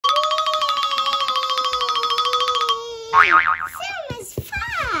Sam is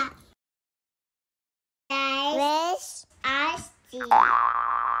fat. Guys,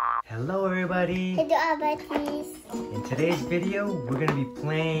 Hello everybody. In today's video, we're gonna be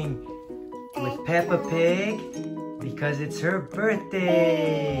playing with Peppa Pig because it's her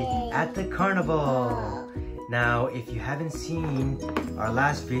birthday at the carnival. Now, if you haven't seen our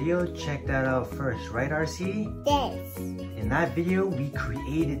last video, check that out first, right RC? Yes. In that video, we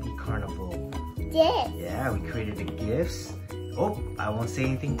created the carnival. Yes. Yeah, we created the gifts. Oh, I won't say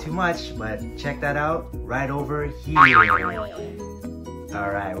anything too much, but check that out right over here.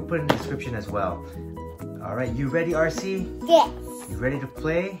 Alright, we'll put it in the description as well. Alright, you ready RC? Yes. You ready to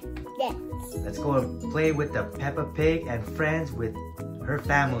play? Yes. Let's go and play with the Peppa Pig and friends with her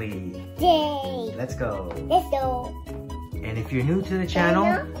family. Yay. Let's go. Let's go. And if you're new to the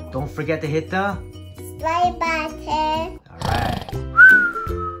channel, don't forget to hit the like button. Alright.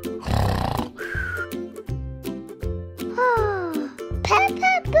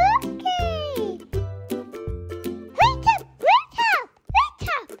 Peppa birthday. Wake up, wake up, wake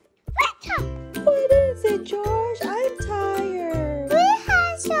up, wake up. What is it, George? I'm tired. We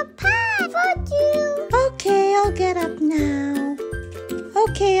have surprise for you. Okay, I'll get up now.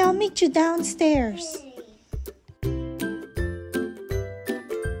 Okay, I'll meet you downstairs.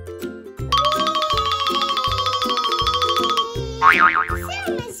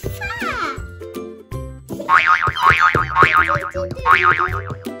 Sam is fat.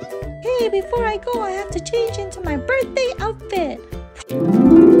 Hey, before I go, I have to change into my birthday outfit.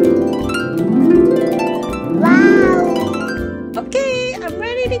 Wow. Okay, I'm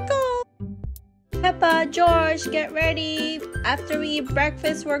ready to go. Peppa, George, get ready. After we eat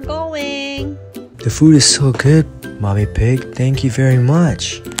breakfast, we're going. The food is so good, Mommy Pig. Thank you very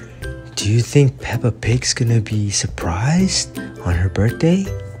much. Do you think Peppa Pig's gonna be surprised on her birthday?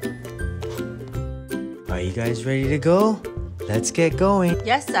 Are you guys ready to go? Let's get going.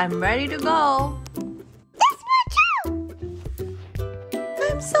 Yes, I'm ready to go. That's my too.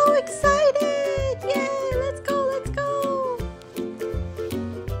 I'm so excited. Yay, let's go, let's go.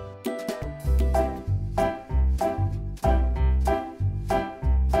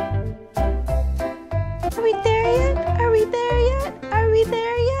 Are we there yet? Are we there yet? Are we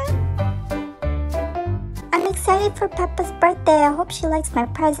there yet? I'm excited for Peppa's birthday. I hope she likes my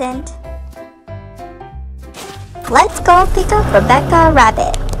present. Let's go pick up Rebecca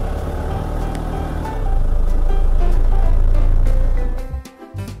Rabbit.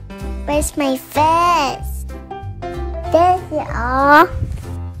 Where's my face? There's it all.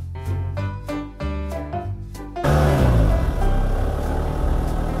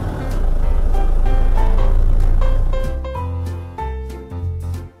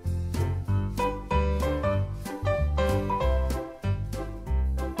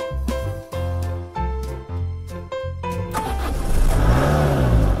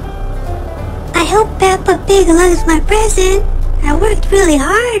 I hope Peppa Pig loves my present. I worked really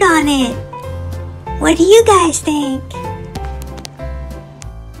hard on it. What do you guys think?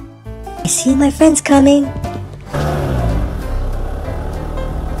 I see my friends coming.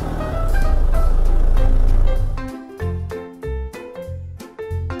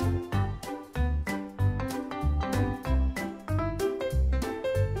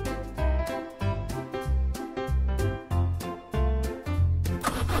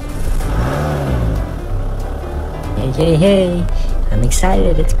 Hey, hey, I'm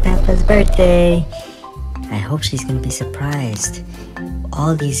excited. It's Peppa's birthday. I hope she's gonna be surprised.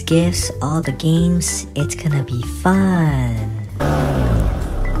 All these gifts, all the games, it's gonna be fun.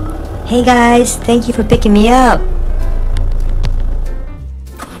 Hey guys, thank you for picking me up.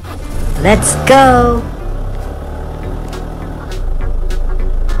 Let's go.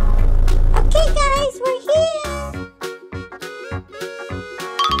 Okay guys, we're here.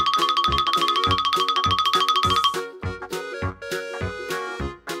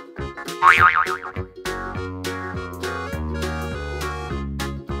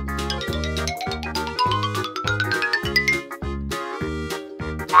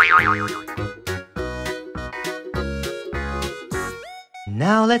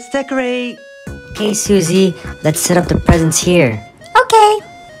 Now let's decorate. Okay, Susie, let's set up the presents here. Okay.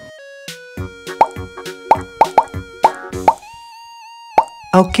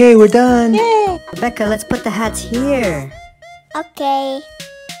 Okay, we're done. Yay. Rebecca, let's put the hats here. Okay.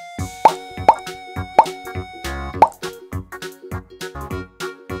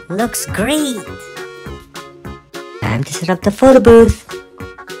 Looks great. Time to set up the photo booth.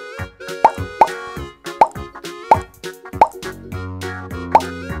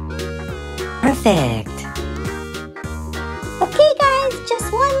 Perfect. Okay guys,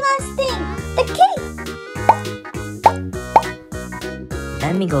 just one last thing. The cake.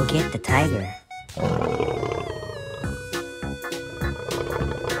 me go get the tiger.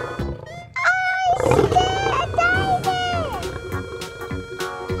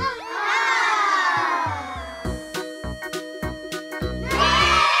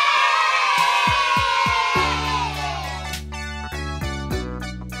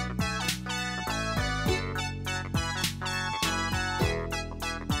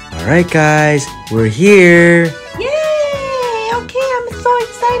 Alright guys, we're here! Yay! Okay, I'm so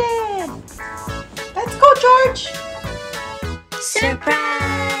excited. Let's go, George.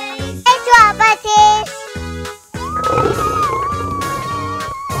 Surprise! Let's go, buddies!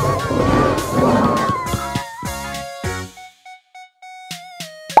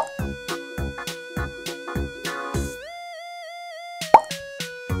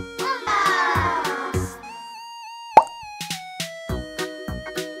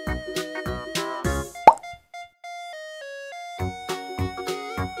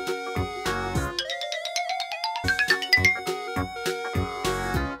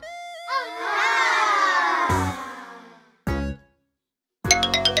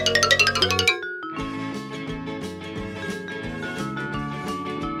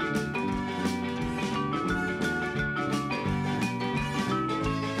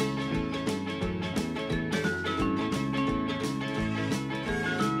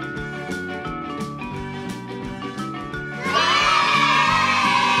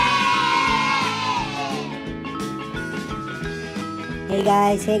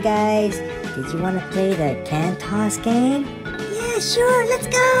 Hey guys, did you want to play the can toss game? Yeah, sure, let's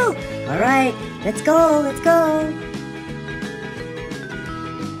go! Alright, let's go! You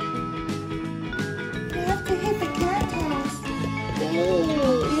have to hit the can toss.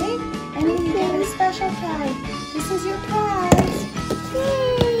 Okay? And then you get a special prize. This is your prize.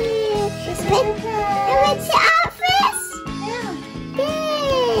 Yay! This is your prize. And what's your outfit? Yeah.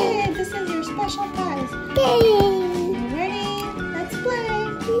 Yay! Okay, this is your special prize. Yay! You ready? Let's play.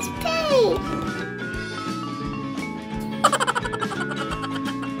 Let's play!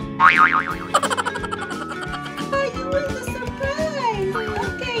 Oh, you win the surprise.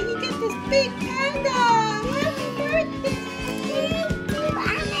 Okay, you get this big panda. Happy birthday. Thank you!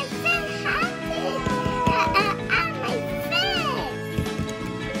 I'm so happy! I'm my friend!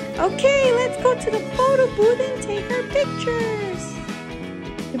 Okay, let's go to the photo booth and take our pictures.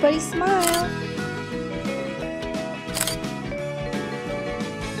 Everybody smile.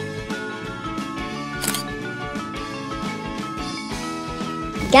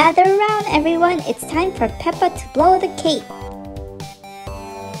 Gather around, everyone. It's time for Peppa to blow the cake.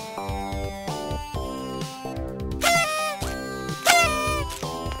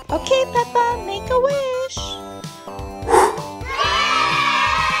 Okay, Peppa, make a wish.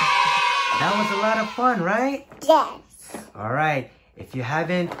 That was a lot of fun, right? Yes. Alright, if you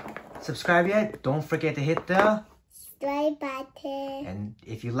haven't subscribed yet, don't forget to hit the... Subscribe button. And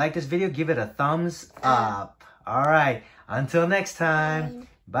if you like this video, give it a thumbs up. Alright, until next time.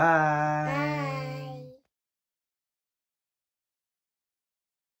 Bye. Bye.